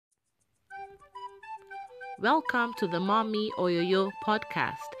Welcome to the Mommy Oyoyo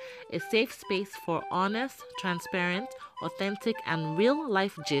podcast, a safe space for honest, transparent, authentic, and real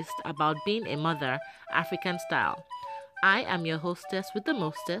life gist about being a mother, African style. I am your hostess with the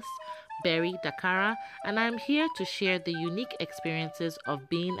mostest, Berry Dakara, and I'm here to share the unique experiences of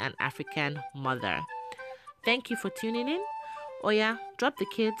being an African mother. Thank you for tuning in. Oya, drop the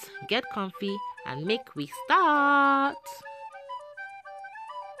kids, get comfy, and make we start.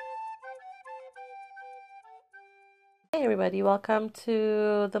 Hey everybody, welcome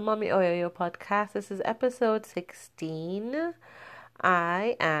to the Mommy Oyoyo podcast. This is episode 16.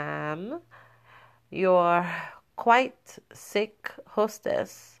 I am your quite sick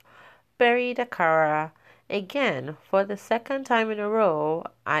hostess, Berry Dakara. Again, for the second time in a row,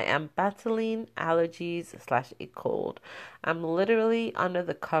 I am battling allergies / a cold. I'm literally under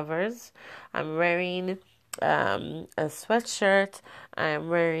the covers. I'm wearing a sweatshirt. I'm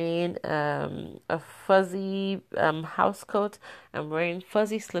wearing a fuzzy house coat. I'm wearing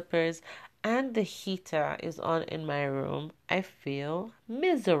fuzzy slippers, and the heater is on in my room. I feel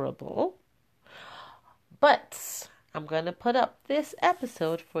miserable, but I'm going to put up this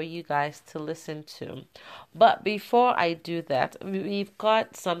episode for you guys to listen to. But before I do that, we've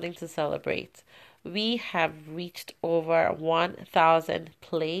got something to celebrate. We have reached over 1,000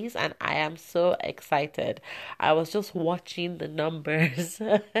 plays, and I am so excited. I was just watching the numbers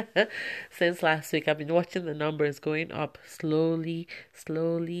since last week. I've been watching the numbers going up slowly,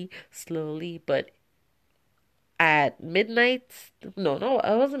 but at midnight, no,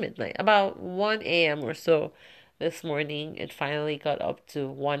 it wasn't midnight, about 1 a.m. or so this morning, it finally got up to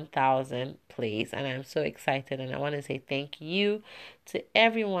 1,000 plays, and I'm so excited. And I want to say thank you to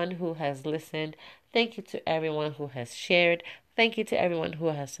everyone who has listened. Thank you to everyone who has shared. Thank you to everyone who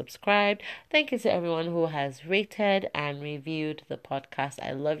has subscribed. Thank you to everyone who has rated and reviewed the podcast.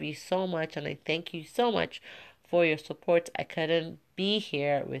 I love you so much, and I thank you so much for your support. I couldn't be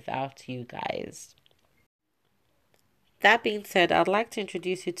here without you guys. That being said, I'd like to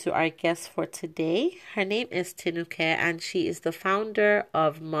introduce you to our guest for today. Her name is Tinuke, and she is the founder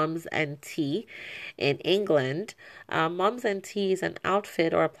of Mums and Tea in England. Mums and Tea is an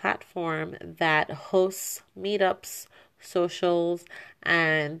outfit or a platform that hosts meetups, socials,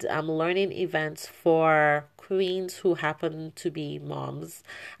 and learning events for queens who happen to be moms.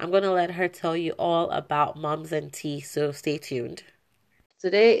 I'm going to let her tell you all about Mums and Tea, so stay tuned.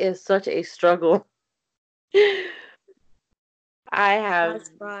 Today is such a struggle. I have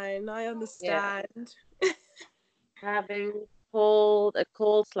That's fine. I understand. having a cold /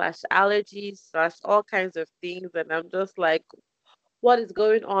 allergies / all kinds of things, and I'm just like, what is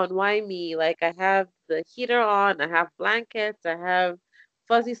going on? Why me? Like, I have the heater on, I have blankets, I have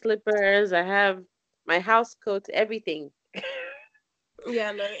fuzzy slippers, I have my house coat, everything.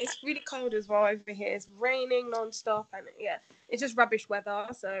 Yeah, no, it's really cold as well over here. It's raining non-stop, and yeah, it's just rubbish weather.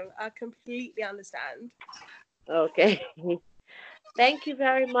 So I completely understand. Okay. Thank you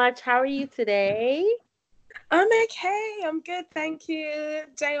very much. How are you today? I'm okay. I'm good, thank you.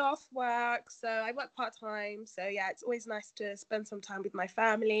 Day off work, so I work part time. So yeah, it's always nice to spend some time with my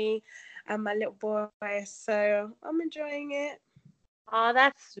family and my little boy. So I'm enjoying it. Oh,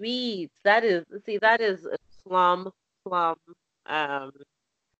 that's sweet. That is a plum, um,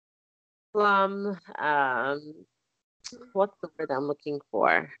 plum, what's the word I'm looking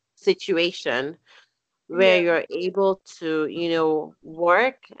for? Situation where Yeah, you're able to,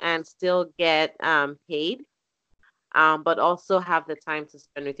 work and still get paid, but also have the time to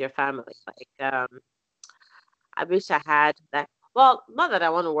spend with your family. Like, I wish I had that. Well, not that I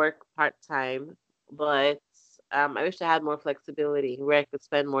want to work part time, but I wish I had more flexibility where I could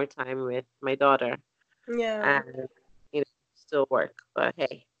spend more time with my daughter yeah, and, still work. But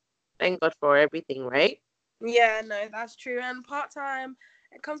hey, thank God for everything, right? yeah. No, that's true. And part time,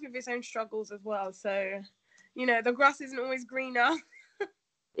 it comes with its own struggles as well. So, the grass isn't always greener.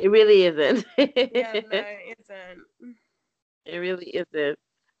 It really isn't. Yeah, no, It it isn't. really isn't.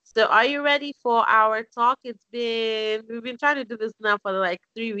 So are you ready for our talk? We've been trying to do this now for like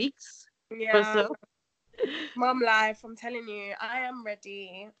 3 weeks or Yeah, so. mum life, I'm telling you, I am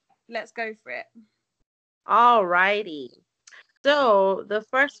ready. Let's go for it. Alrighty. So the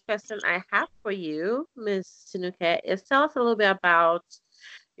first question I have for you, Miss Tinuke, is tell us a little bit about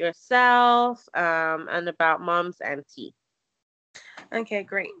yourself, and about Moms and Tea. Okay,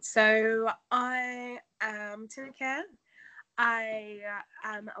 great. So I am Tineke. I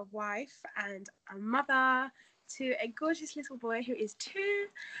am a wife and a mother to a gorgeous little boy who is 2.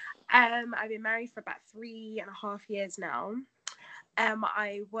 I've been married for about 3.5 years now.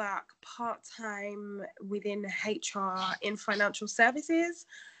 I work part time within HR in financial services.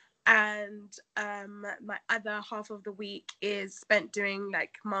 and my other half of the week is spent doing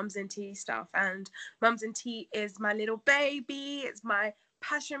like mums and tea stuff. And mums and tea is my little baby. It's my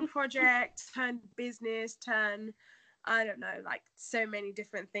passion project turn business turn, I don't know, like so many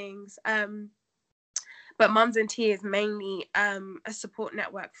different things. But Mums and Tea is mainly a support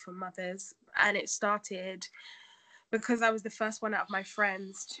network for mothers, and it started because I was the first one out of my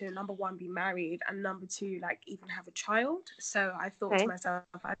friends to, number one, be married, and number two, like even have a child. So I thought to Okay. myself,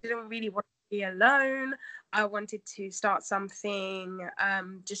 I didn't really want to be alone. I wanted to start something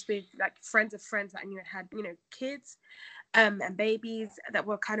just with like friends of friends that I knew had, kids and babies that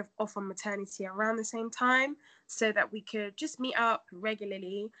were kind of off on maternity around the same time, so that we could just meet up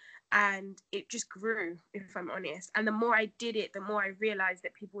regularly. And it just grew, if I'm honest. And the more I did it, the more I realized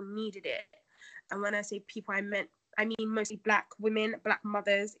that people needed it. And when I say people, I mean mostly Black women, Black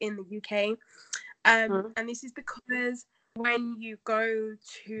mothers in the UK. Mhm. And this is because when you go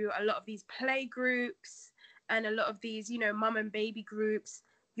to a lot of these play groups and a lot of these, mum and baby groups,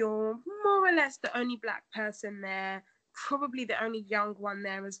 you're more or less the only Black person there, probably the only young one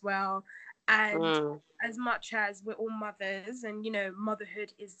there as well. And Mm. as much as we're all mothers and,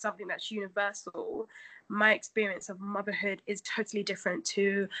 motherhood is something that's universal, my experience of motherhood is totally different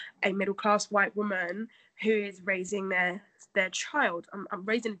to a middle class white woman who is raising their child. I'm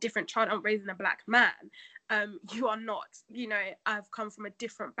raising a different child. I'm raising a Black man. You are not. I've come from a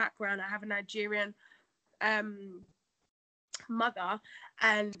different background. I have a Nigerian mother,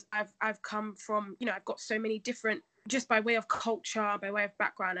 and I've come from, I've got so many different, just by way of culture, by way of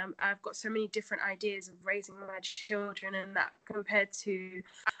background, I've got so many different ideas of raising my children, and that compared to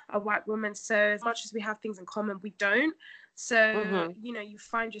a white woman. So as much as we have things in common, we don't. So Mhm. you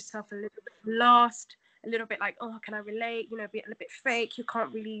find yourself a little bit lost, a little bit like, oh, can I relate? Be a little bit fake. You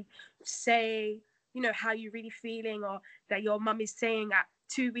can't really say, how you're really feeling, or that your mum is saying at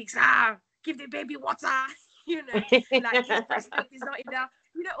 2 weeks, give the baby water. Like his breast milk is not enough.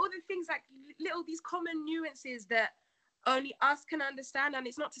 All the things, like little these common nuances that only us can understand. And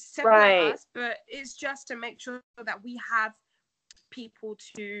it's not to separate Right. us, but it's just to make sure that we have people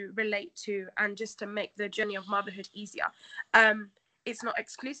to relate to, and just to make the journey of motherhood easier. It's not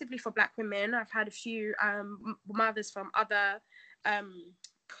exclusively for Black women. I've had a few mothers from other um,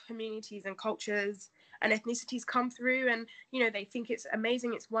 communities and cultures and ethnicities come through, and they think it's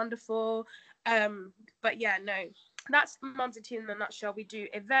amazing, it's wonderful. But yeah, no, that's Mums and Tea in a nutshell. We do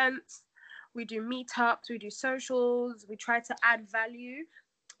events, we do meetups, we do socials, we try to add value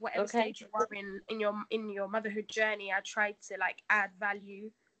whatever Okay. stage you are in your motherhood journey. I try to like add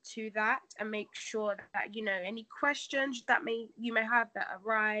value to that, and make sure that any questions that you may have that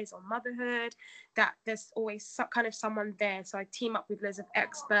arise on motherhood, that there's always some kind of someone there. So I team up with loads of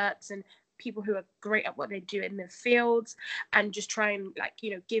experts and people who are great at what they do in their fields, and just try and like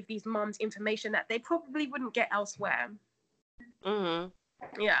give these moms information that they probably wouldn't get elsewhere. Mhm.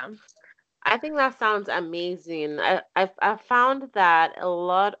 Yeah. I think that sounds amazing. I found that a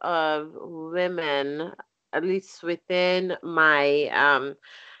lot of women, at least within my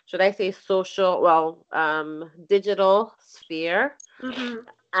should I say social, well, digital sphere, Mhm.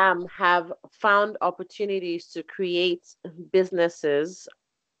 have found opportunities to create businesses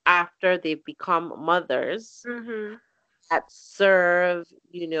after they become mothers Mhm. that serve,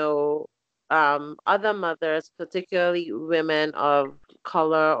 other mothers, particularly women of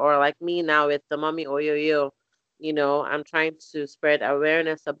color, or like me now with the Mommy Oyoyo. I'm trying to spread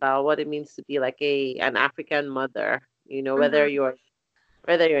awareness about what it means to be like an African mother. Mhm. Whether you're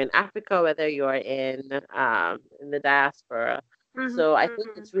in Africa, whether you're in the diaspora. Mhm. So I think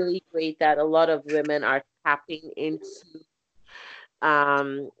Mhm. it's really great that a lot of women are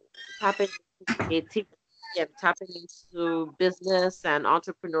um tapping into creativity and tapping into business and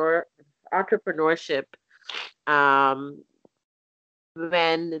entrepreneurship um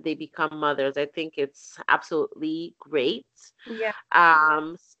when they become mothers. I think it's absolutely great. Yeah.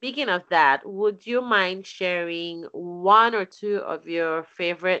 Speaking of that, would you mind sharing one or two of your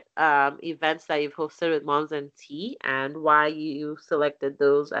favorite events that you've hosted with Moms and Tea, and why you selected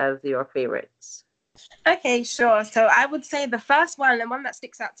those as your favorites? Okay, sure. So I would say the first one, and one that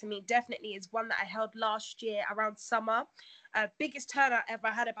sticks out to me definitely, is one that I held last year around summer. Biggest turnout ever.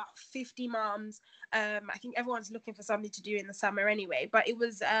 I had about 50 moms. I think everyone's looking for something to do in the summer anyway, but it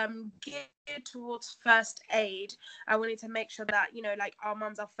was geared towards first aid. I wanted to make sure that, like our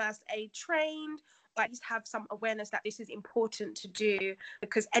moms are first aid trained, or at least have some awareness that this is important to do,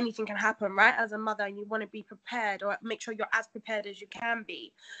 because anything can happen, right? As a mother, and you want to be prepared, or make sure you're as prepared as you can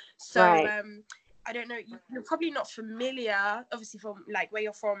be. So, Right. I don't know, you're probably not familiar, obviously, from like where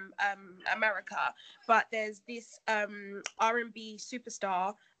you're from, America, but there's this R&B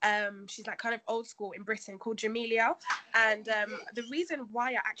superstar. She's like kind of old school in Britain, called Jamelia. And the reason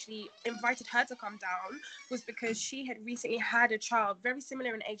why I actually invited her to come down was because she had recently had a child very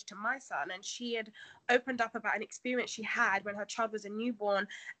similar in age to my son, and she had opened up about an experience she had when her child was a newborn,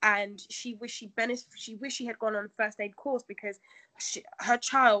 and she wished she had gone on a first aid course because her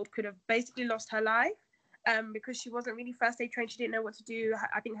child could have basically lost her life. Because she wasn't really first aid trained, she didn't know what to do.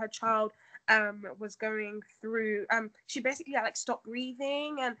 I think her child was going through. She basically like stopped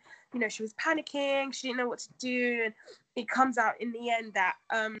breathing, and she was panicking. She didn't know what to do, and it comes out in the end that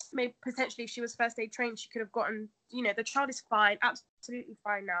maybe potentially if she was first aid trained, she could have gotten. The child is fine, absolutely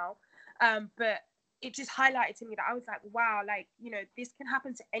fine now, but it just highlighted to me that I was like, wow, like this can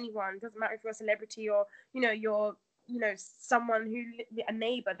happen to anyone. It doesn't matter if you're a celebrity or you're someone a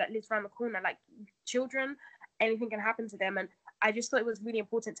neighbor that lives around the corner. Like children, anything can happen to them. And I just thought it was really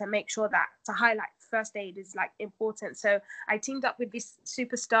important to make sure that to highlight first aid is like important. So I teamed up with this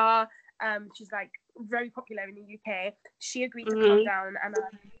superstar. She's like very popular in the UK. She agreed to come down, and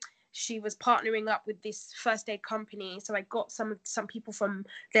she was partnering up with this first aid company. So I got some people from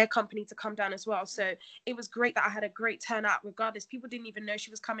their company to come down as well. So it was great that I had a great turnout regardless. People didn't even know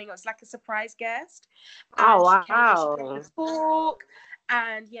she was coming. It was like a surprise guest. Oh, wow. She gave a talk.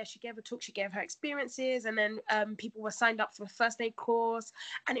 And yeah, she gave a talk, she gave her experiences, and then people were signed up for a first aid course.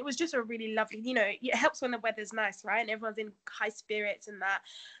 And it was just a really lovely, it helps when the weather's nice, right? And everyone's in high spirits and that.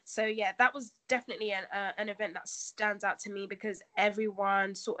 So yeah, that was definitely an event that stands out to me, because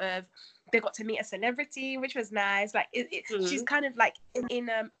everyone sort of, they got to meet a celebrity, which was nice. Like she's kind of like in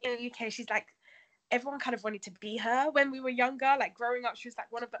the UK, she's like, everyone kind of wanted to be her when we were younger. Like growing up, she was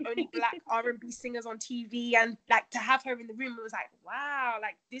like one of the only black R&B singers on TV, and like to have her in the room, it was like, wow,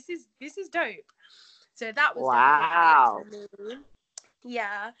 like this is dope. So that was definitely a highlight for me.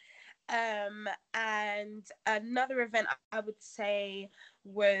 Yeah. And another event I would say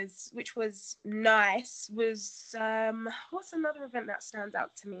which was nice, was what's another event that stands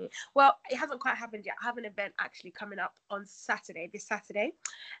out to me? Well, it hasn't quite happened yet. I have an event actually coming up on this Saturday.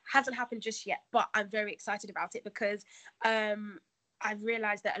 Hasn't happened just yet, but I'm very excited about it because I've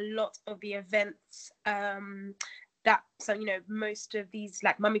realized that a lot of the events that most of these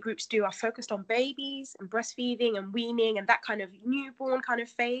like mummy groups do are focused on babies and breastfeeding and weaning and that kind of newborn kind of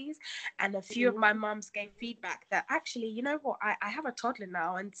phase. And a few of my mums gave feedback that actually, you know what, I have a toddler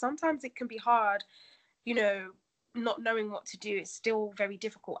now, and sometimes it can be hard, not knowing what to do. It's still very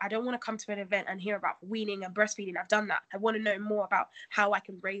difficult. I don't want to come to an event and hear about weaning and breastfeeding. I've done that. I want to know more about how I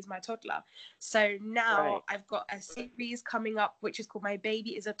can raise my toddler. So now I've got a series coming up which is called My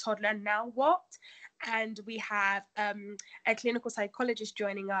Baby is a Toddler Now What? And we have a clinical psychologist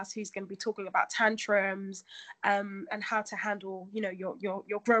joining us who's going to be talking about tantrums and how to handle,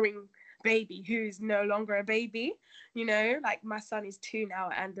 your growing baby who's no longer a baby. Like my son is 2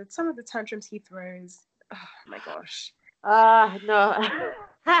 now, and some of the tantrums he throws, oh my gosh. No.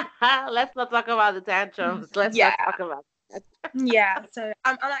 Let's not talk about the tantrums. Let's not talk about that. Yeah, so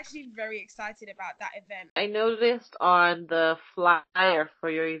I'm actually very excited about that event. I noticed on the flyer for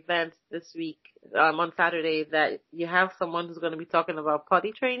your event this week, on Saturday, that you have someone who's going to be talking about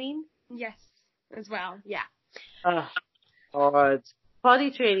potty training. Yes, as well. Yeah. Oh, God.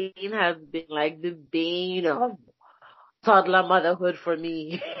 Potty training has been like the bane of toddler motherhood for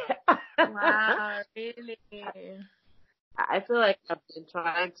me. Wow, really? I feel like I've been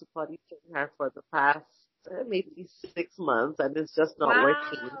trying to potty train her for the past maybe 6 months, and it's just not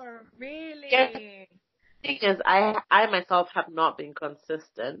working. Really? Yeah. The thing is, I myself have not been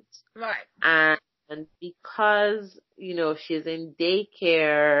consistent. Right. And because, she's in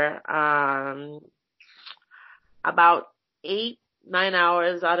daycare, about 8-9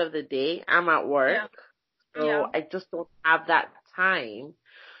 hours out of the day, I'm at work. Yeah. So I just don't have that time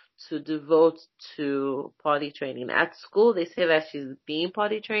to devote to potty training. At school, they say that she's being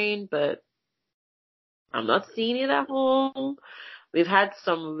potty trained, but I'm not seeing it at home. We've had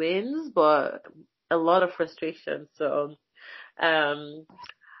some wins, but a lot of frustration. So, and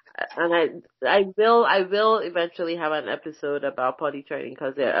I will eventually have an episode about potty training,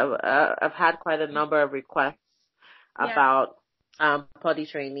 because I've had quite a number of requests about potty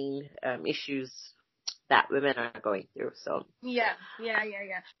training issues that women are going through. So yeah.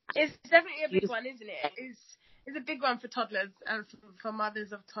 It's definitely a big one, isn't it? It's a big one for toddlers and for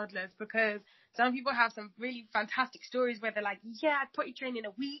mothers of toddlers, because some people have some really fantastic stories where they're like, yeah, I potty train in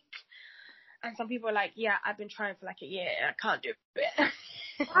a week. And some people are like, yeah, I've been trying for like a year and I can't do it.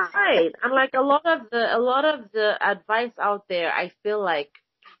 Right. And like a lot of the advice out there, I feel like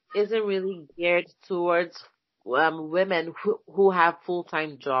isn't really geared towards women who have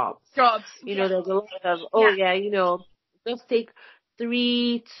full-time jobs. There's a lot of, just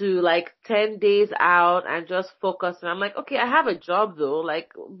 3 to like 10 days out and just focus. And I'm like, okay, I have a job though.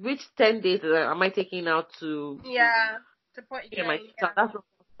 Like, which 10 days am I taking out to Yeah. To put get my again. stuff? That's what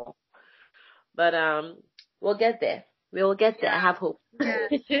I'm for. But we'll get there. We'll get there. I Yeah. have hope. Yeah.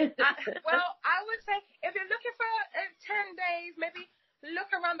 Well, I would say if you're looking for 10 days, maybe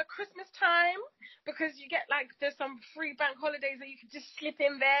look around the Christmas time because you get like there's some free bank holidays that you could just slip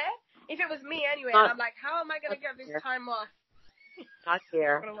in there. If it was me anyway, and Not, I'm like, how am I going not to get this here. time off? Not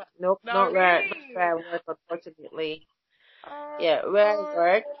here. Gonna work. Nope, No, not where, not really. where I work, unfortunately. Oh, Yeah, where I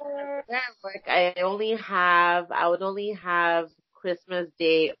work, I would only have Christmas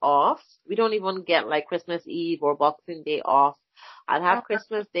Day off. We don't even get like Christmas Eve or Boxing Day off. I'd have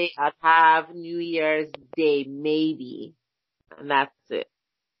Christmas Day, I'd have New Year's Day, maybe. And that's it.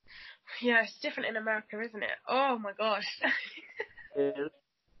 yeah, it's different in America, isn't it? Oh my gosh.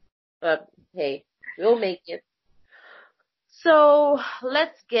 But hey, we'll make it. So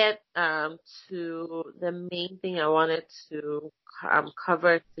let's get to the main thing I wanted to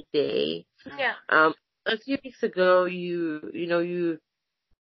cover today. Yeah. A few weeks ago, you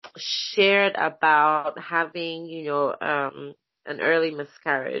shared about having an early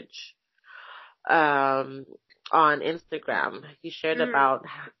miscarriage on Instagram. You shared about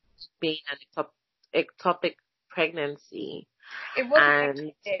being an ectopic pregnancy. It wasn't And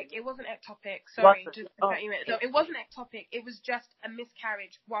ectopic. It wasn't ectopic. Sorry, wasn't, just to oh, cut you in. No, it wasn't ectopic. It was just a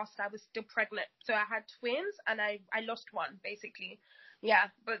miscarriage whilst I was still pregnant. So I had twins and I lost one basically.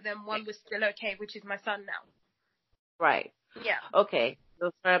 Yeah, but then one was still okay, which is my son now. right. Yeah. Okay.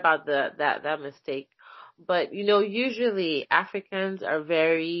 So sorry about that mistake. But usually Africans are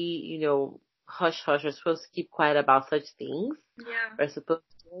very, hush hush. We're supposed to keep quiet about such things. Yeah. We're supposed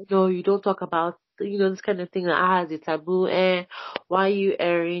to, no, you don't talk about, this kind of thing. It's taboo. Why are you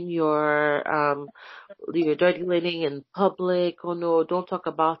airing your dirty linen in public? Oh no, don't talk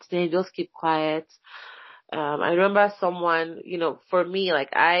about it. Just keep quiet. I remember someone, for me, like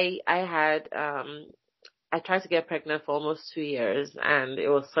I tried to get pregnant for almost 2 years, and it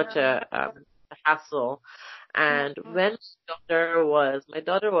was such a hassle. And when my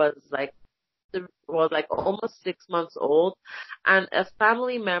daughter was like almost 6 months old, and a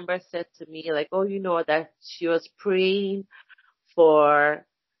family member said to me, like, oh, that she was praying for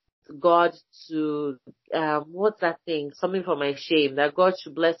God to what's that thing? Something for my shame, that God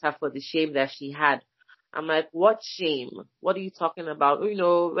should bless her for the shame that she had. I'm like, what shame? What are you talking about?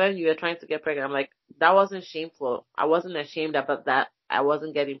 When you were trying to get pregnant, I'm like, that wasn't shameful. I wasn't ashamed about that. I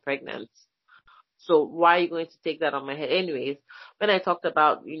wasn't getting pregnant. So why are you going to take that on my head? Anyways, when I talked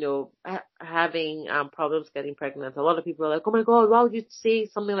about, having problems getting pregnant, a lot of people are like, oh my God, why would you say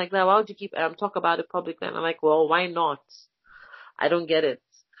something like that? Why would you keep talk about it publicly? And I'm like, well, why not? I don't get it.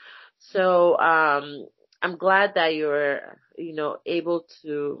 So I'm glad that you're, able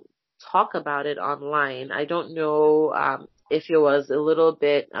to talk about it online. I don't know if it was a little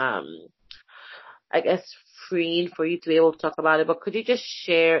bit, I guess, freeing for you to be able to talk about it, but could you just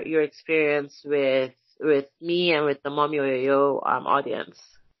share your experience with me and with the Mommy Oyoyo audience?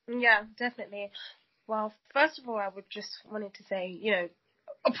 Yeah, definitely. Well, first of all, I would just wanted to say,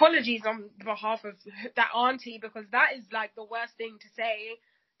 apologies on behalf of that auntie, because that is like the worst thing to say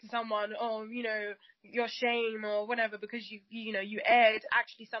to someone, oh, your shame or whatever, because you aired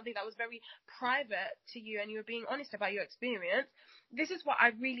actually something that was very private to you and you were being honest about your experience. This is what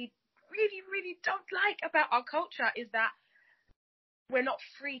I really, really, really don't like about our culture, is that we're not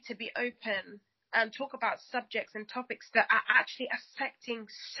free to be open and talk about subjects and topics that are actually affecting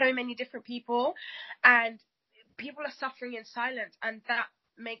so many different people, and people are suffering in silence, and that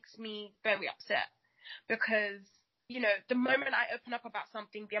makes me very upset, because the moment I open up about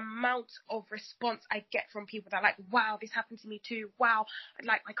something, the amount of response I get from people that are like, wow, this happened to me too, wow,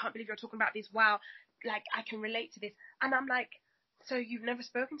 like, I can't believe you're talking about this, wow, like, I can relate to this. And I'm like, so you've never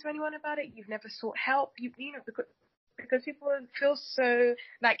spoken to anyone about it, you've never sought help, because people feel so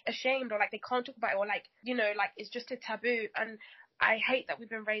like ashamed, or like they can't talk about it, or like like it's just a taboo. And I hate that we've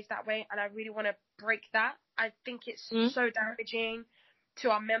been raised that way, and I really want to break that. I think it's so damaging to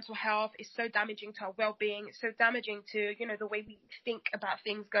our mental health, it's so damaging to our well-being, it's so damaging to the way we think about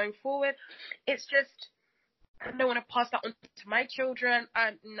things going forward. It's just, I don't want to pass that on to my children.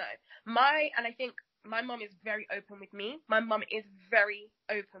 No, and I think my mum is very open with me. My mum is very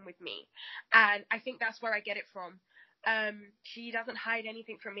open with me, and I think that's where I get it from. She doesn't hide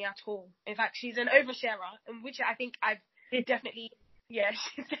anything from me at all. In fact, she's an oversharer, in which I think I've definitely,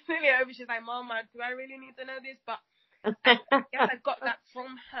 she's definitely an oversharer. She's like, Mom, do I really need to know this? But I guess I got that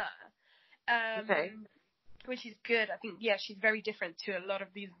from her, Okay. which is good. I think, she's very different to a lot of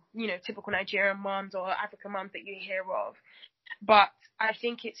these, typical Nigerian moms or African moms that you hear of. But I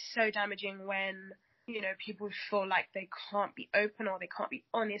think it's so damaging when, people feel like they can't be open or they can't be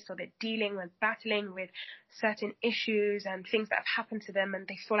honest, or they're battling with certain issues and things that have happened to them, and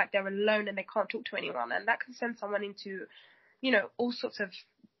they feel like they're alone and they can't talk to anyone. And that can send someone into, all sorts of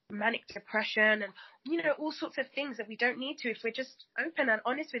manic depression and, all sorts of things that we don't need to if we're just open and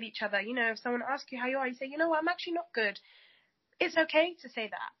honest with each other. If someone asks you how you are, you say, I'm actually not good. It's okay to say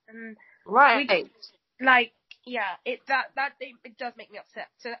that. And Right. it does make me upset.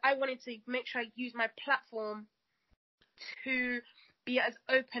 So I wanted to make sure I use my platform to be as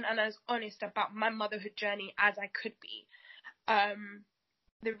open and as honest about my motherhood journey as I could be.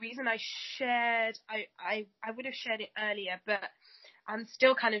 The reason I shared, I would have shared it earlier, but I'm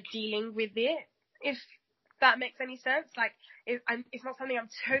still kind of dealing with it, if that makes any sense. Like, it's not something I'm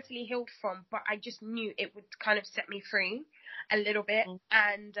totally healed from, but I just knew it would kind of set me free a little bit.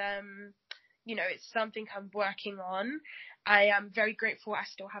 And, it's something I'm working on. I am very grateful I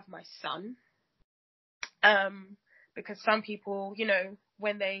still have my son. Because some people,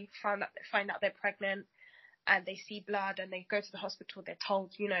 when they find out they're pregnant and they see blood and they go to the hospital, they're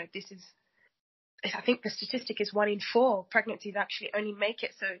told, I think the statistic is 1 in 4 pregnancies actually only make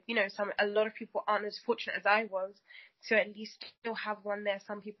it. So, a lot of people aren't as fortunate as I was to at least still have one there.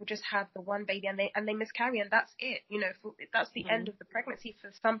 Some people just have the one baby and they miscarry, and that's it. That's the end of the pregnancy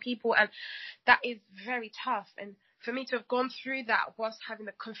for some people, and that is very tough. And for me to have gone through that whilst having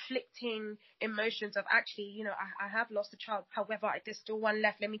the conflicting emotions of actually, I have lost a child. However, there's still one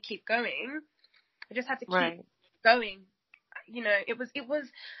left. Let me keep going. I just had to keep going. It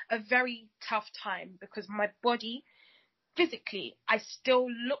was a very tough time because my body, physically, I still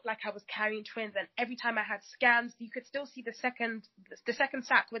looked like I was carrying twins, and every time I had scans, you could still see the second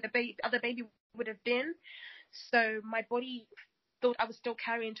sac where the other baby would have been. So my body thought I was still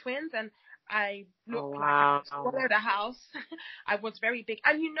carrying twins, and I looked like I was all over the house. I was very big,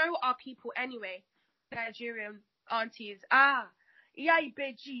 and our people anyway, Nigerian aunties, yai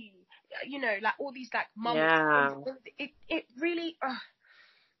beji, like all these like mums. Yeah.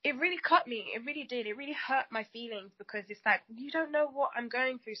 It really cut me. It really did. It really hurt my feelings because it's like, you don't know what I'm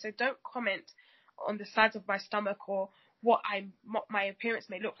going through, so don't comment on the size of my stomach or what my appearance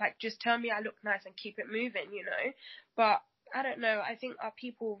may look like. Just tell me I look nice and keep it moving, But I don't know. I think our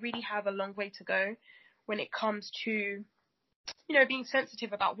people really have a long way to go when it comes to, being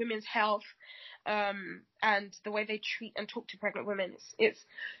sensitive about women's health, and the way they treat and talk to pregnant women. It's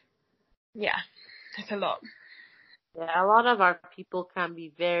a lot. Yeah, a lot of our people can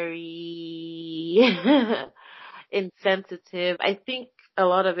be very insensitive. I think a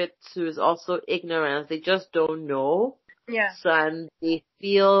lot of it too is also ignorance. They just don't know. Yeah. So, and they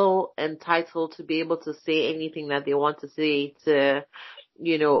feel entitled to be able to say anything that they want to say, to,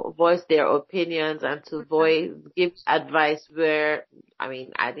 voice their opinions and to give advice where, I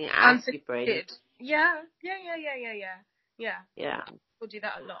didn't ask you for anything. Yeah. Yeah. We'll do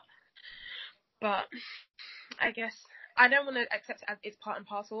that a lot. But I guess I don't want to accept it as it's part and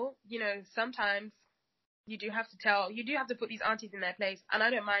parcel. Sometimes you do have to put these aunties in their place, and I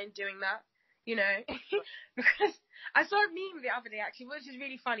don't mind doing that, because I saw a meme the other day actually, which is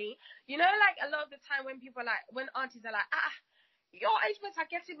really funny. Like a lot of the time when people when aunties are like, your age mates are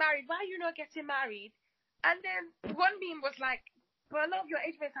getting married, why are you not getting married? And then one meme was like, well, a lot of your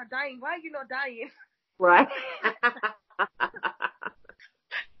age mates are dying, why are you not dying? Right.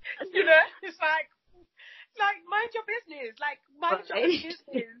 It's like, mind your business. Like, mind your own business.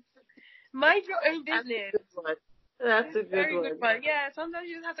 Mind your own business. That's a good one. Yeah, sometimes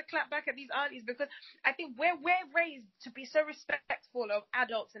you just have to clap back at these aunties because I think we're raised to be so respectful of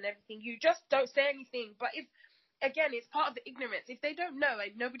adults and everything. You just don't say anything. But again, it's part of the ignorance. If they don't know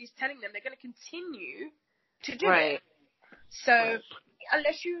and nobody's telling them, they're going to continue to do it. So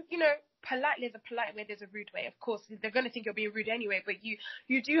unless you politely, there's a polite way, there's a rude way. Of course, they're going to think you're being rude anyway, but you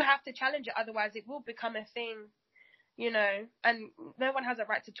do have to challenge it. Otherwise, it will become a thing, and no one has a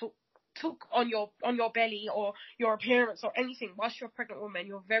right to talk on your belly or your appearance or anything whilst you're a pregnant woman.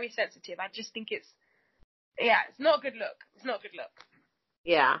 You're very sensitive. I just think it's not a good look. It's not a good look.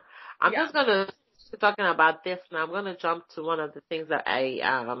 Yeah. I'm just going to talking about this now. I'm going to jump to one of the things that I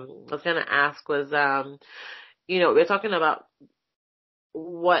was going to ask was, we're talking about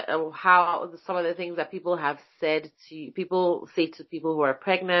how some of the things that people say to people who are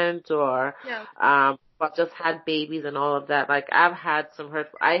pregnant or just had babies and all of that. Like I had some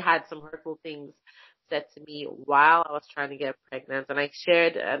hurtful things said to me while I was trying to get pregnant, and I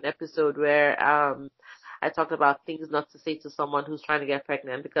shared an episode where I talked about things not to say to someone who's trying to get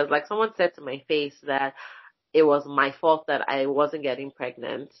pregnant, because like someone said to my face that it was my fault that I wasn't getting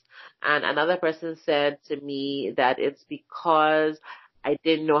pregnant. And another person said to me that it's because I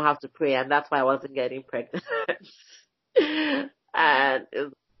didn't know how to pray and that's why I wasn't getting pregnant. And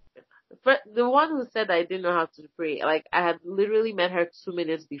but the one who said I didn't know how to pray, like I had literally met her 2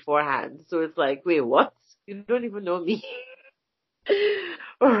 minutes beforehand. So it's like, wait, what? You don't even know me.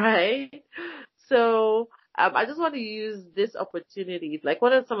 Right? So, I just want to use this opportunity. Like,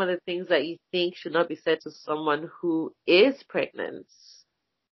 what are some of the things that you think should not be said to someone who is pregnant?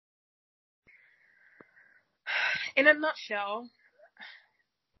 In a nutshell,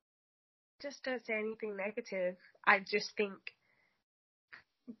 just don't say anything negative. I just think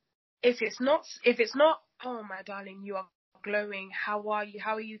if it's not, oh my darling, you are glowing. How are you?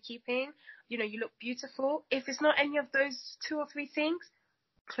 How are you keeping? You know, you look beautiful. If it's not any of those 2 or 3 things,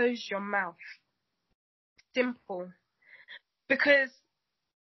 close your mouth. Simple. Because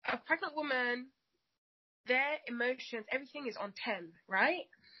a pregnant woman, their emotions, everything is on 10, right?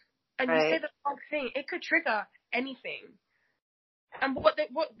 And you say Right? the wrong thing, it could trigger anything. And what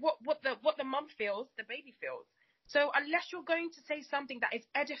the mum feels, the baby feels. So unless you're going to say something that is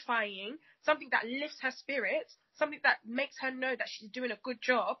edifying, something that lifts her spirits, something that makes her know that she's doing a good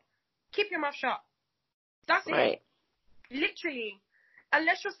job, keep your mouth shut. That's Right. it. Literally.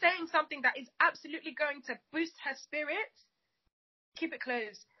 Unless you're saying something that is absolutely going to boost her spirits, keep it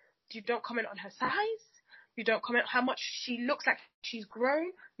closed. You don't comment on her size. You don't comment how much she looks like she's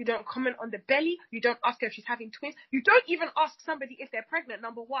grown. You don't comment on the belly. You don't ask her if she's having twins. You don't even ask somebody if they're pregnant,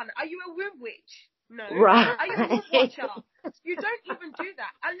 number one. Are you a womb witch? No. Right. Are you a womb watcher? You don't even do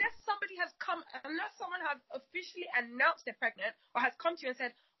that. Unless someone has officially announced they're pregnant or has come to you and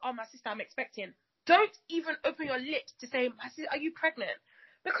said, oh, my sister, I'm expecting. Don't even open your lips to say, my sister, are you pregnant?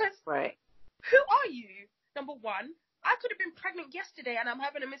 Because Right. who are you, number one? I could have been pregnant yesterday and I'm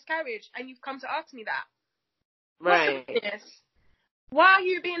having a miscarriage and you've come to ask me that. What's the Right. business? Why are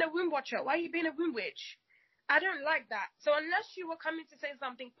you being a womb watcher? Why are you being a womb witch? I don't like that. So unless you were coming to say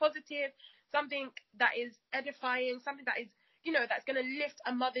something positive, something that is edifying, something that is, that's going to lift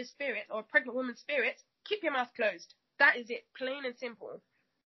a mother's spirit or a pregnant woman's spirit, keep your mouth closed. That is it. Plain and simple.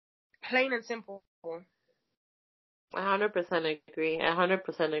 Plain and simple. 100% agree.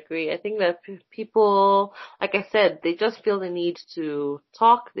 100% agree. I think that people, like I said, they just feel the need to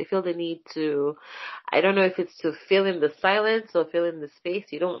talk. They feel the need to, I don't know if it's to fill in the silence or fill in the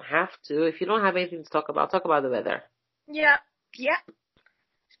space. You don't have to. If you don't have anything to talk about the weather. Yeah. Yeah.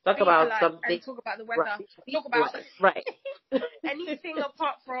 Talk Be about polite something. and talk about the weather. Right. Talk about Right. anything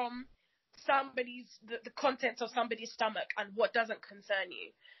apart from the contents of somebody's stomach and what doesn't concern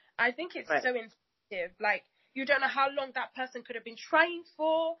you. I think it's Right. so insensitive. Like, you don't know how long that person could have been trying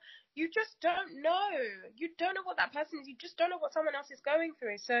for. You just don't know. You don't know what that person is. You just don't know what someone else is going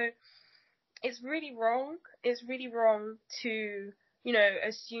through. So it's really wrong. It's really wrong to,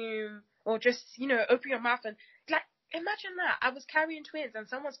 assume or just, open your mouth and, like, imagine that. I was carrying twins and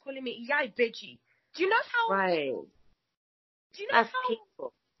someone's calling me Yai Beji. Do you know how? Right. Do you know That's how?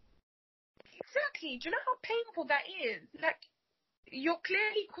 painful. Exactly. Do you know how painful that is? Like, you're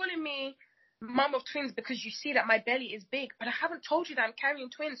clearly calling me mum of twins because you see that my belly is big, but I haven't told you that I'm carrying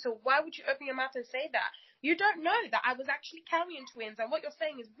twins. So why would you open your mouth and say that? You don't know that I was actually carrying twins, and what you're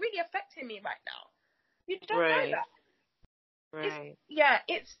saying is really affecting me right now. You don't know Right. that. Right.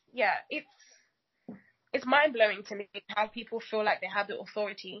 It's mind blowing to me how people feel like they have the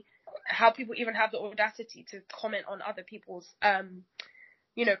authority, how people even have the audacity to comment on other people's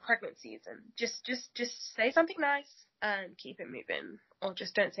pregnancies, and just say something nice and keep it moving, or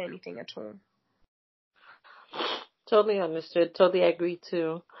just don't say anything at all. Totally understood. Totally agree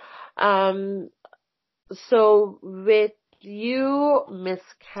too. Um, so with you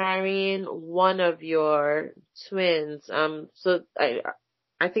miscarrying one of your twins, so I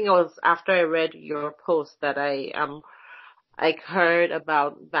think it was after I read your post that I heard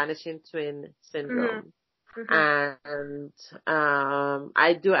about vanishing twin syndrome. And I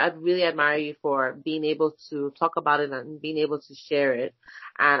really admire you for being able to talk about it and being able to share it.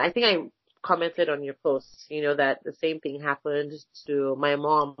 And I think I commented on your post, that the same thing happened to my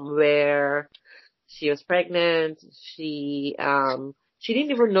mom where she was pregnant. She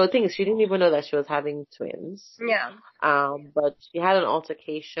didn't even know things. She didn't even know that she was having twins. Yeah. But she had an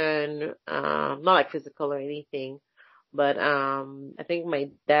altercation, not like physical or anything, but I think my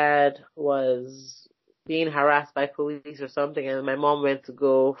dad was being harassed by police or something, and my mom went to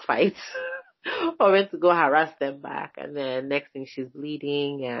go fight or went to go harass them back, and then next thing she's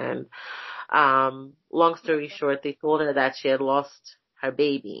bleeding, and long story short, they told her that she had lost her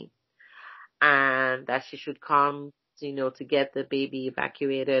baby and that she should come to get the baby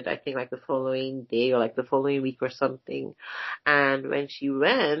evacuated, I think like the following day or like the following week or something. And when she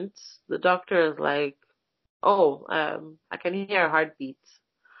went, the doctor is like, oh, I can hear a heartbeat.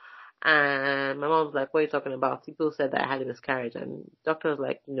 And my mom's like, what are you talking about? People said that I had a miscarriage. And doctor was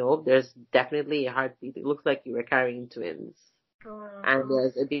like, no, there's definitely a heartbeat. It looks like you were carrying twins. And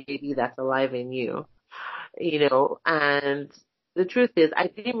there's a baby that's alive in you, and the truth is I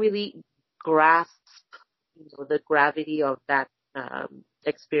didn't really grasp, the gravity of that,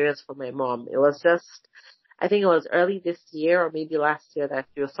 experience for my mom. It was just, I think it was early this year or maybe last year that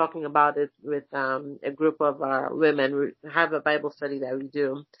she was talking about it with a group of our women. We have a Bible study that we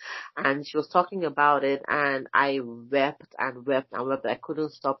do, and she was talking about it, and I wept and wept and wept. I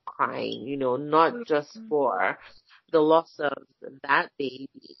couldn't stop crying, not just for the loss of that baby,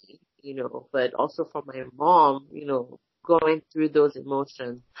 but also for my mom, going through those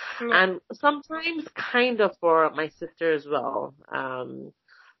emotions. And sometimes kind of for my sister as well.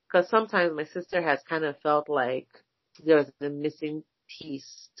 Because sometimes my sister has kind of felt like there's a missing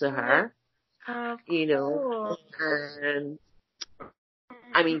piece to her, and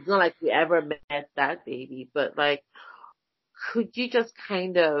I mean, it's not like we ever met that baby, but like, could you just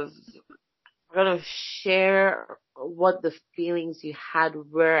kind of share what the feelings you had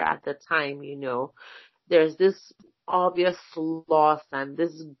were at the time? There's this obvious loss and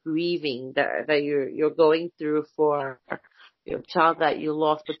this grieving that you're going through for your child that you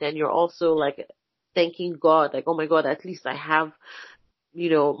lost, but then you're also like thanking God, like, oh my God, at least I have,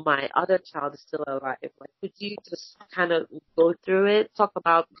 my other child is still alive. Like, could you just kind of go through it, talk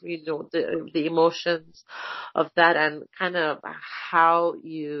about, the emotions of that and kind of how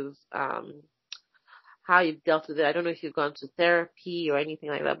you've dealt with it? I don't know if you've gone to therapy or anything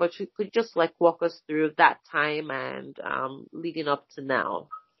like that, but you could just like walk us through that time and leading up to now.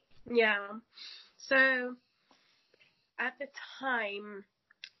 Yeah. So at the time,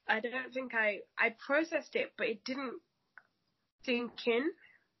 I don't think I processed it, but it didn't sink in.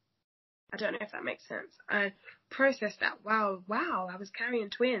 I don't know if that makes sense. I processed that. Wow, I was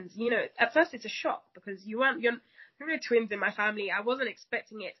carrying twins. At first it's a shock because you're no twins in my family. I wasn't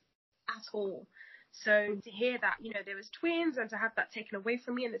expecting it at all. So to hear that, there was twins and to have that taken away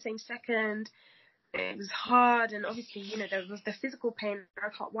from me in the same second, it was hard. And obviously, there was the physical pain.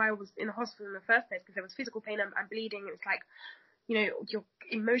 That's why I was in the hospital in the first place, because there was physical pain. I'm bleeding. It's like, you're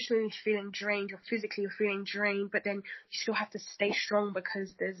emotionally feeling drained, you're physically feeling drained, but then you still have to stay strong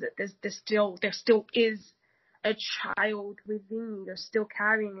because there still is a child within you. They're still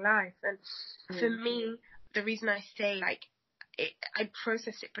carrying life. And for me, the reason I say like I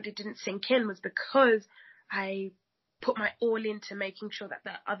processed it but it didn't sink in was because I put my all into making sure that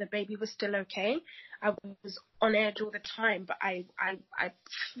the other baby was still okay. I was on edge all the time, but I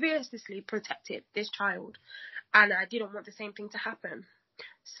fiercely protected this child. And I didn't want the same thing to happen.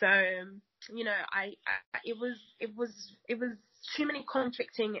 So, it was too many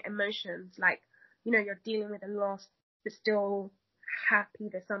conflicting emotions. Like, you're dealing with a loss, but still happy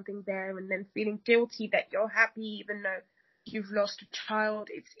there's something there, and then feeling guilty that you're happy even though you've lost a child.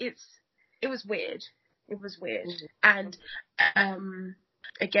 It was weird. It was weird. And,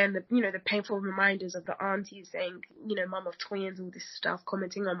 again, the painful reminders of the aunties saying, mum of twins, all this stuff,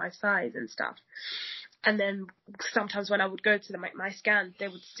 commenting on my size and stuff. And then sometimes when I would go to my scans, they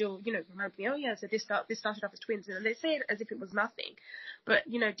would still, remind me, oh yeah, so this started off as twins. And they say it as if it was nothing. But,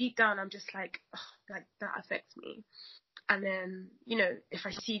 deep down, I'm just like, oh, like that affects me. And then, if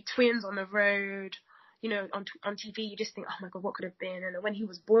I see twins on the road, on TV, you just think, oh my God, what could have been? And when he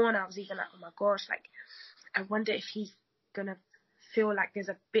was born, I was even like, oh my gosh, like, I wonder if he's going to feel like there's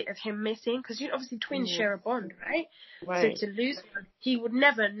a bit of him missing, because obviously twins share a bond, right? So to lose one, he would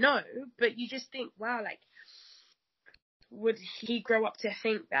never know, but you just think, wow, like, would he grow up to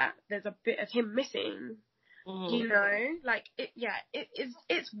think that there's a bit of him missing? Like,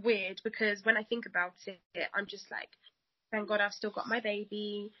 it's weird, because when I think about it, I'm just like, thank God I've still got my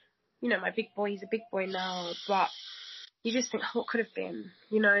baby. My big boy, he's a big boy now, but you just think, what could have been,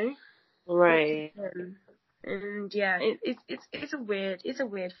 Right. And yeah, it's a weird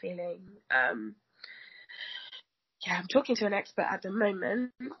feeling. Yeah, I'm talking to an expert at the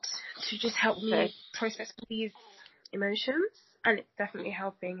moment to just help me process these emotions, and it's definitely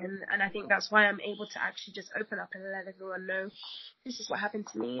helping. And I think that's why I'm able to actually just open up and let everyone know this is what happened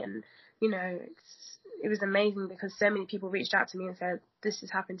to me. And it was amazing because so many people reached out to me and said this has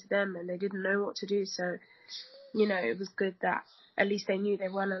happened to them and they didn't know what to do. So it was good that at least they knew they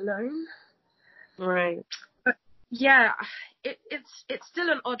weren't alone. Right. But yeah, it's still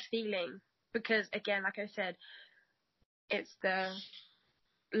an odd feeling because, again, like I said, it's the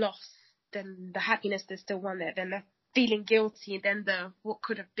loss, then the happiness, there's still one there, then feeling guilty than the what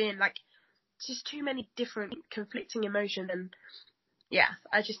could have been. Like, just too many different conflicting emotions. And yeah,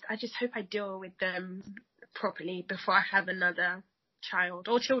 I just hope I deal with them properly before I have another child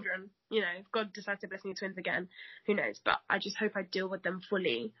or children. You know, if God decides to bless me with twins again, who knows? But I just hope I deal with them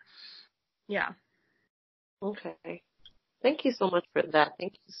fully. Yeah. Okay. Thank you so much for that.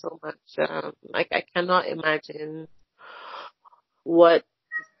 Thank you so much. Like, I cannot imagine what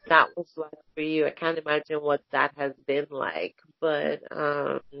that was like for you. I can't imagine what that has been like. But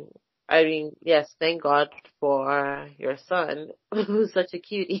I mean, yes, thank God for your son, who's such a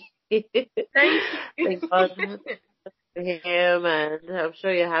cutie. Thank you. Thank God for him, and I'm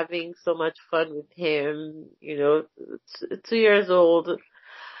sure you're having so much fun with him. You know, 2 years old.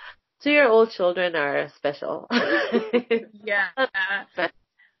 2-year-old children are special. Yeah.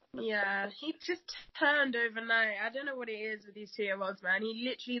 Yeah, he just turned overnight. I don't know what it is with these 2-year-olds, man. He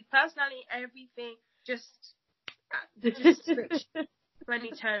literally, personality, everything, just switched when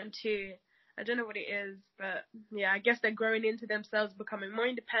he turned 2. I don't know what it is, but yeah, I guess they're growing into themselves, becoming more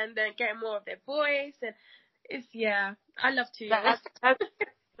independent, getting more of their voice, and it's, yeah, I love 2-year-olds.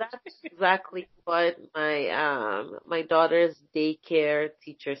 That's exactly what my daughter's daycare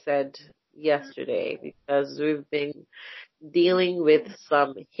teacher said yesterday, because we've been dealing with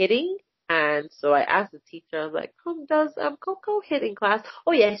some hitting. And so I asked the teacher, I was like, does Coco hit in class?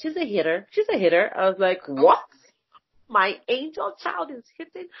 Oh yeah, she's a hitter. She's a hitter. I was like, what? My angel child is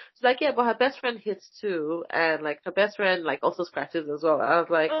hitting? She's like, yeah, but her best friend hits too. And like her best friend like also scratches as well. I was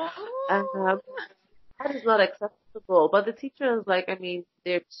like, and that is not acceptable. But the teacher is like, I mean,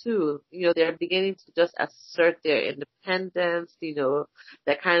 they're two, they're beginning to just assert their independence,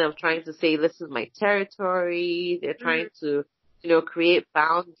 they're kind of trying to say, this is my territory. They're trying to, create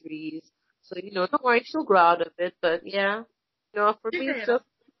boundaries. So, don't worry, she'll grow out of it. But yeah, for me, it's just,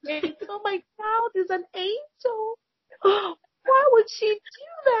 oh, my child is an angel. Why would she do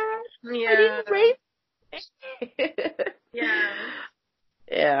that? Yeah. I didn't raise Yeah.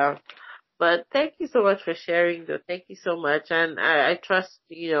 Yeah. But thank you so much for sharing, though. Thank you so much. And I trust,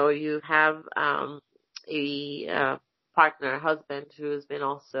 you have a partner, husband, who has been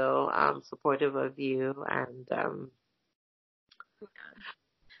also supportive of you. And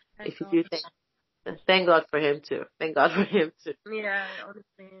if you do, thank God for him, too. Thank God for him, too. Yeah,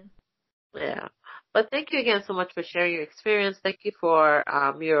 honestly. Yeah. But thank you again so much for sharing your experience. Thank you for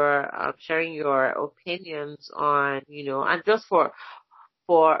your sharing your opinions on, and just for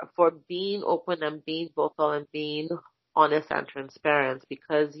being open and being vocal and being honest and transparent.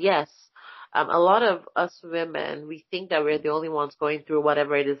 Because yes, a lot of us women, we think that we're the only ones going through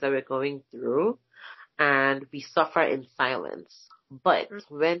whatever it is that we're going through, and we suffer in silence. But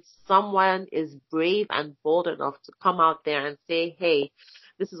when someone is brave and bold enough to come out there and say, hey,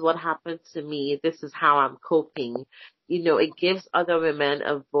 this is what happened to me, this is how I'm coping, it gives other women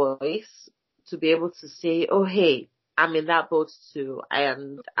a voice to be able to say, oh, hey, I'm in that boat too,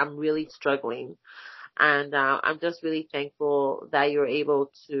 and I'm really struggling. And I'm just really thankful that you're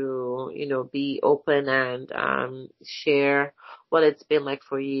able to, be open and share what it's been like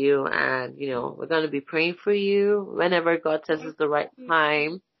for you. And, we're going to be praying for you whenever God says it's the right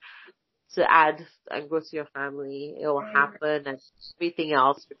time to add and grow to your family. It will happen, and everything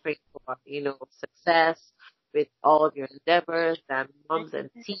else we're praying for, success with all of your endeavors and Mums and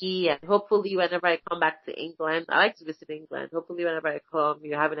Tea. And hopefully whenever I come back to England, I like to visit England. Hopefully whenever I come,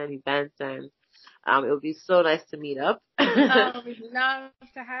 you're having an event, and it would be so nice to meet up. Oh, we'd love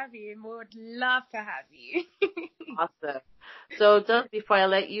to have you. We would love to have you. Awesome. So just before I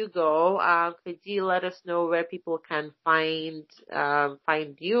let you go, could you let us know where people can find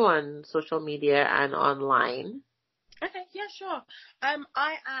you on social media and online? Okay, yeah, sure.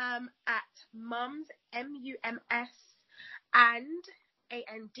 I am at Mums, MUMS, and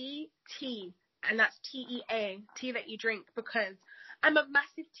AND and that's TEA, tea that you drink, because I'm a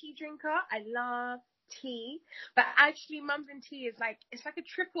massive tea drinker. I love tea, but actually Mums and Tea is it's got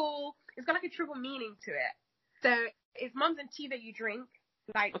like a triple meaning to it. So it's Mums and Tea that you drink,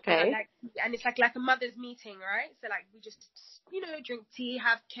 okay. And it's like a mother's meeting, right? So we just, drink tea,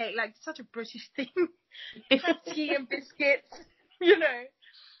 have cake, such a British thing. Have tea and biscuits,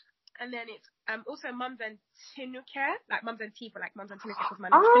 And then it's also Mums and Tinucare, Mums and Tea for Mums and Tinucare, because my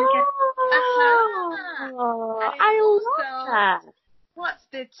name's Tinucare. I love that. What's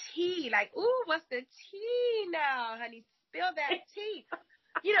the tea? What's the tea now, honey? Spill that tea.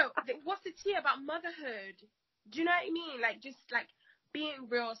 What's the tea about motherhood? Do you know what I mean? Just being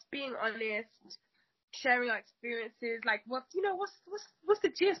real, being honest, sharing our experiences. What's the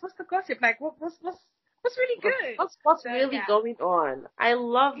gist? What's the gossip? That's really good. What's So, really yeah. going on? I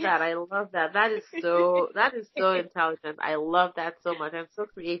love Yeah. that. I love that. That is so intelligent. I love that so much. I'm so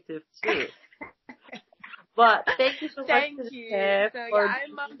creative too. But thank you so much Thank to the you. chef So yeah, for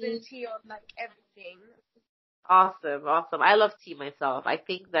I'm mum being and tea on like everything. awesome. Awesome. I love tea myself. I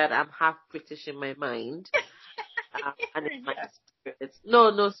think that I'm half British in my mind. And in my Yeah. spirit.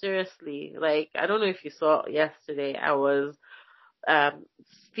 No, seriously. Like, I don't know if you saw yesterday, I was um,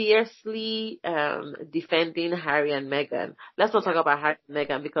 fiercely defending Harry and Meghan. Let's not talk about Harry and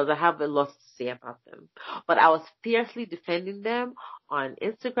Meghan because I have a lot to say about them. But I was fiercely defending them on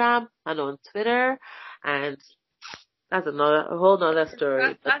Instagram and on Twitter, and that's a whole nother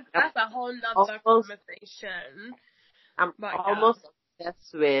story. But That's a whole nother almost, conversation. I'm But almost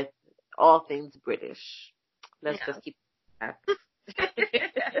obsessed with all things British. Let's yeah. just keep that.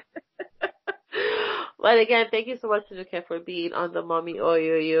 But again, thank you so much, Tinuke, for being on the Mommy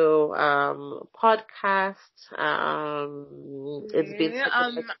Oyoyo podcast. It's been such I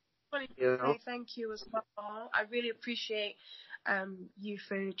a pleasure. wanted to say thank you as well. I really appreciate you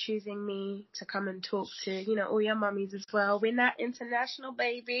for choosing me to come and talk to, all your mummies as well. We're not international,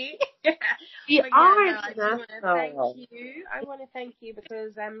 baby. We But are I just want to thank international. you. I want to thank you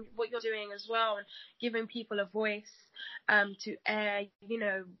because what you're doing as well and giving people a voice to air,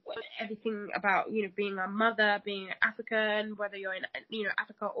 everything about, being a mother, being African, whether you're in,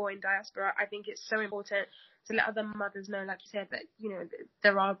 Africa or in diaspora. I think it's so important to let other mothers know, like you said, that,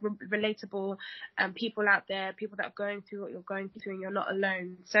 there are relatable people out there, people that are going through what you're going through and you're not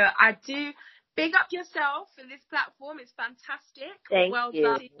alone. So I do big up yourself for this platform. It's fantastic. Thank Well you.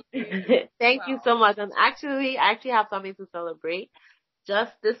 done to you. Thank you so much. And actually, I actually have something to celebrate.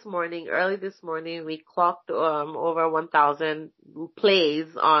 Just early this morning, we clocked over 1,000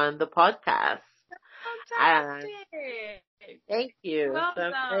 plays on the podcast. Fantastic. Thank you. Well So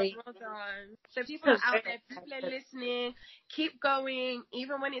done. So people are out there, people are listening. Keep going,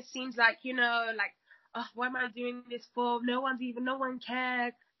 even when it seems like, oh, what am I doing this for? No one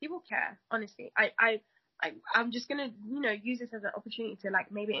cares. People care, honestly. I'm just gonna, use this as an opportunity to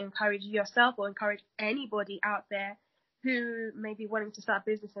maybe encourage yourself or encourage anybody out there who may be wanting to start a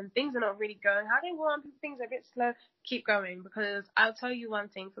business and things are not really going how they want, things are a bit slow. Keep going, because I'll tell you one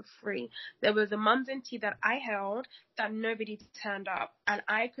thing for free. There was a mums and tea that I held that nobody turned up, and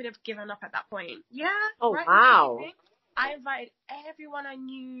I could have given up at that point. Yeah. Oh, right. wow. I invited everyone I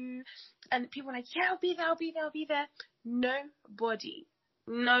knew, and people were like, yeah, I'll be there. Nobody.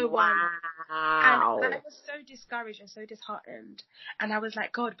 No one. Wow. And I was so discouraged and so disheartened. And I was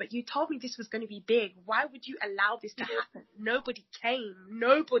like, God, but you told me this was going to be big. Why would you allow this to happen? Nobody came.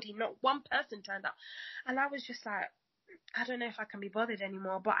 Nobody, not one person turned up. And I was just like, I don't know if I can be bothered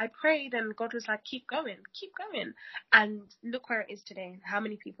anymore. But I prayed and God was like, keep going. And look where it is today. How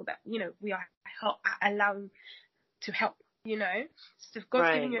many people that, we are allowing to help. So if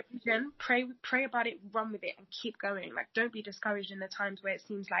God's giving you a vision, pray about it, run with it, and keep going. Don't be discouraged in the times where it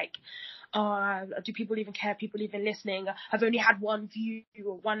seems like, oh, do people even care? People even listening? I've only had one view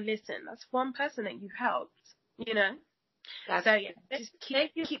or one listen. That's one person that you've helped. So yeah, just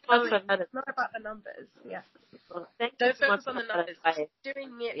keep going. It's not about the numbers. Yeah. Well, don't focus on the numbers.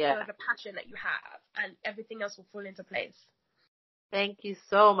 Doing it for the passion that you have, and everything else will fall into place. Thank you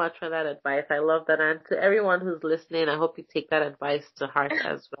so much for that advice. I love that. And to everyone who's listening, I hope you take that advice to heart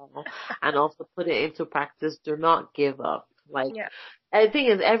as well and also put it into practice. Do not give up. The thing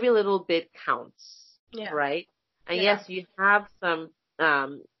is, every little bit counts, right? And yes, you have some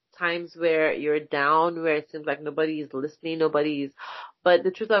times where you're down, where it seems like nobody is listening, but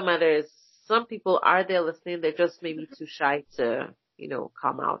the truth of the matter is, some people are there listening. They're just maybe too shy to,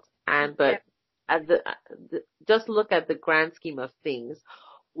 come out. But just look at the grand scheme of things.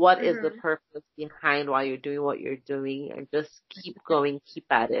 What is the purpose behind why you're doing what you're doing, and just keep going, keep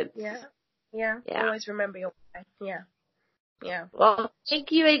at it. Yeah. Always remember your why. Yeah. Well,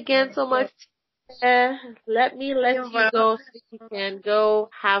 thank you again so much. Let me let you go so you can go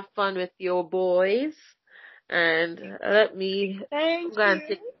have fun with your boys, and let me go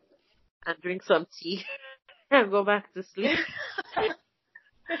and drink some tea and go back to sleep.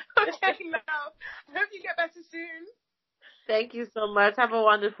 Okay, love. I hope you get better soon. Thank you so much. Have a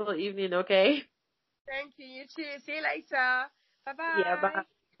wonderful evening, okay? Thank you. You too. See you later. Bye-bye. Yeah, bye.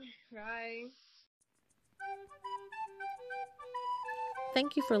 Bye.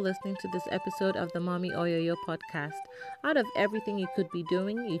 Thank you for listening to this episode of the Mommy Oyoyo podcast. Out of everything you could be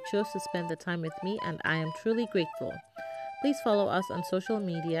doing, you chose to spend the time with me, and I am truly grateful. Please follow us on social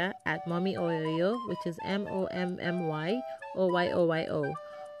media at Mommy Oyoyo, which is MOMMYOYOYO.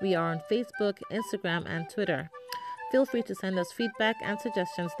 We are on Facebook, Instagram, and Twitter. Feel free to send us feedback and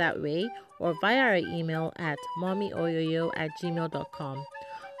suggestions that way or via our email at mommyoyoyo@gmail.com.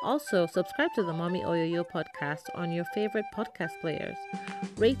 Also, subscribe to the Mommy Oyoyo podcast on your favorite podcast players.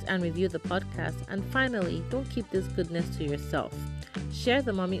 Rate and review the podcast. And finally, don't keep this goodness to yourself. Share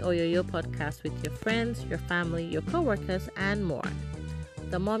the Mommy Oyoyo podcast with your friends, your family, your co-workers, and more.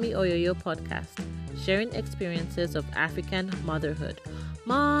 The Mommy Oyoyo podcast, sharing experiences of African motherhood.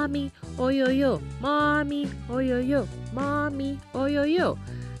 Mommy Oyoyo, Mommy Oyoyo, Mommy Oyoyo.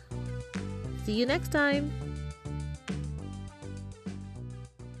 See you next time.